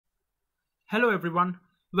Hello everyone,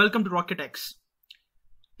 welcome to RocketX.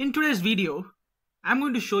 In today's video, I'm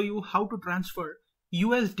going to show you how to transfer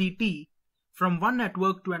USDT from one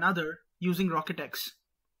network to another using RocketX.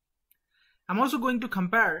 I'm also going to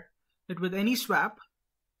compare it with Anyswap,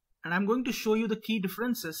 and I'm going to show you the key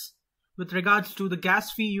differences with regards to the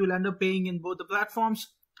gas fee you'll end up paying in both the platforms,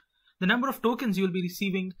 the number of tokens you'll be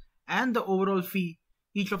receiving, and the overall fee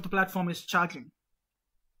each of the platform is charging.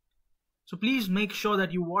 So please make sure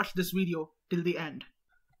that you watch this video till the end.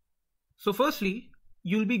 So firstly,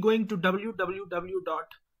 you'll be going to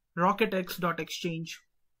www.RocketX.exchange,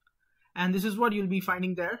 and this is what you'll be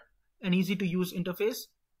finding there, an easy to use interface.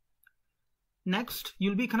 Next,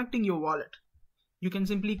 you'll be connecting your wallet. You can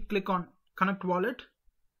simply click on Connect Wallet,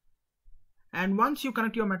 and once you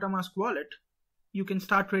connect your MetaMask wallet, you can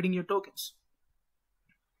start trading your tokens.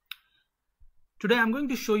 Today I'm going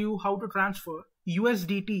to show you how to transfer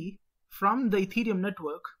USDT from the Ethereum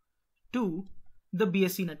network to the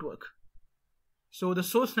BSC network. So the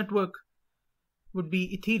source network would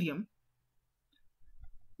be Ethereum,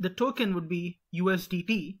 the token would be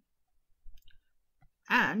USDT,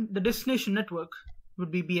 and the destination network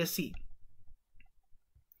would be BSC.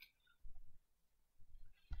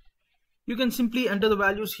 You can simply enter the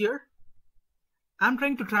values here. I'm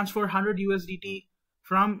trying to transfer 100 USDT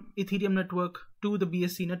from Ethereum network to the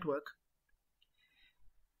BSC network.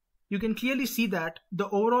 You can clearly see that the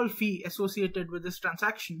overall fee associated with this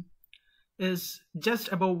transaction is just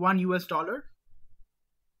above $1,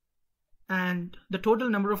 and the total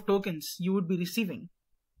number of tokens you would be receiving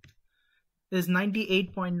is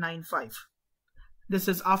 98.95. This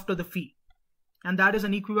is after the fee, and that is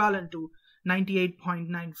an equivalent to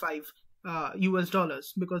 98.95 US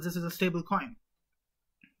dollars, because this is a stable coin.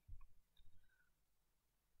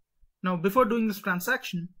 Now, before doing this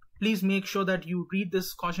transaction, please make sure that you read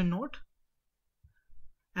this caution note,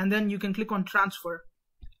 and then you can click on transfer.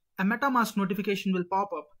 A MetaMask notification will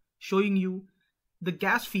pop up showing you the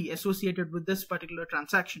gas fee associated with this particular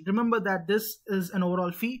transaction. Remember that this is an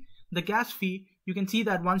overall fee. The gas fee, you can see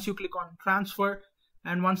that once you click on transfer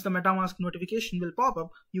and once the MetaMask notification will pop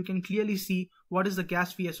up, you can clearly see what is the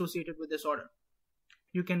gas fee associated with this order.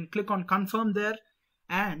 You can click on confirm there,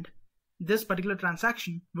 and this particular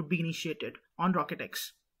transaction would be initiated on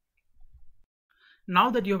RocketX.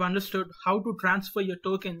 Now that you have understood how to transfer your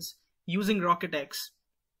tokens using RocketX,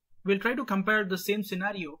 we'll try to compare the same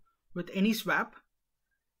scenario with Anyswap,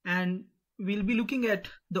 and we'll be looking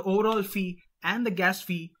at the overall fee and the gas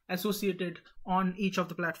fee associated on each of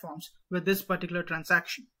the platforms with this particular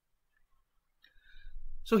transaction.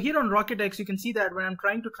 So here on RocketX, you can see that when I'm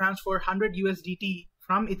trying to transfer 100 USDT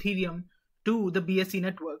from Ethereum to the BSC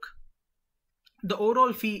network, the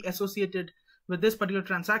overall fee associated with this particular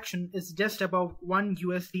transaction is just above $1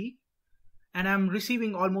 USD, and I'm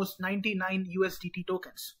receiving almost 99 USDT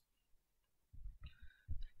tokens.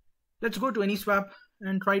 Let's go to Anyswap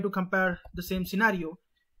and try to compare the same scenario.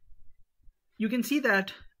 You can see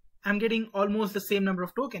that I'm getting almost the same number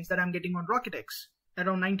of tokens that I'm getting on RocketX,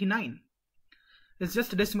 around 99. It's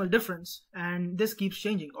just a decimal difference, and this keeps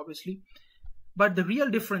changing obviously. But the real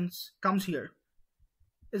difference comes here,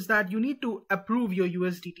 is that you need to approve your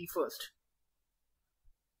USDT first.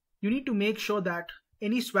 You need to make sure that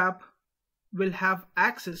Anyswap will have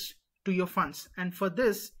access to your funds, and for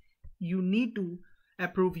this you need to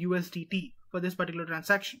approve USDT for this particular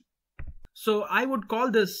transaction. So I would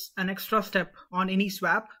call this an extra step on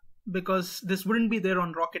Anyswap, because this wouldn't be there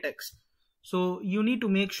on RocketX. So you need to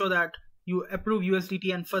make sure that you approve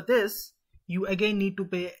USDT, and for this you again need to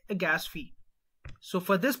pay a gas fee. So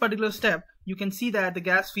for this particular step, you can see that the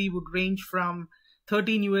gas fee would range from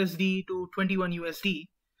 13 USD to 21 USD.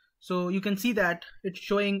 So you can see that it's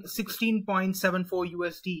showing 16.74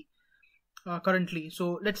 USD currently.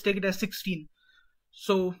 So let's take it as 16.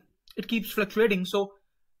 So it keeps fluctuating. So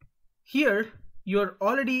here you're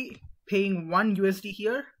already paying 1 USD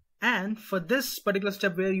here, and for this particular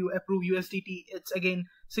step where you approve USDT, it's again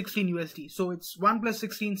 16 USD. So it's 1 plus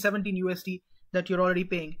 16, 17 USD that you're already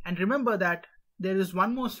paying. And remember that there is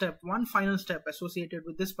one more step, one final step associated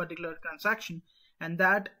with this particular transaction, and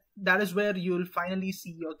that is where you'll finally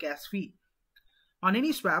see your gas fee. On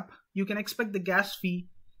Anyswap, you can expect the gas fee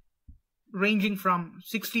ranging from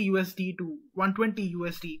 60 USD to 120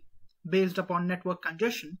 USD based upon network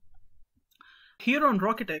congestion. Here on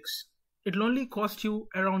RocketX, it'll only cost you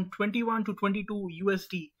around 21 to 22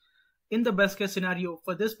 USD in the best case scenario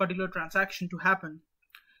for this particular transaction to happen,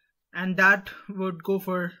 and that would go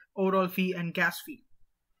for overall fee and gas fee.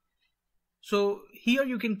 So here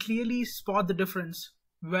you can clearly spot the difference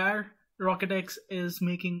where RocketX is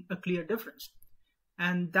making a clear difference.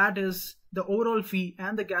 and that is the overall fee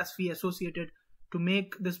and the gas fee associated to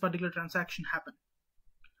make this particular transaction happen.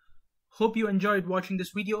 Hope you enjoyed watching this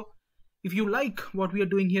video. If you like what we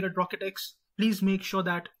are doing here at RocketX, please make sure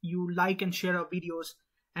that you like and share our videos,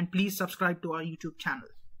 and please subscribe to our YouTube channel.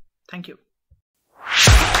 Thank you.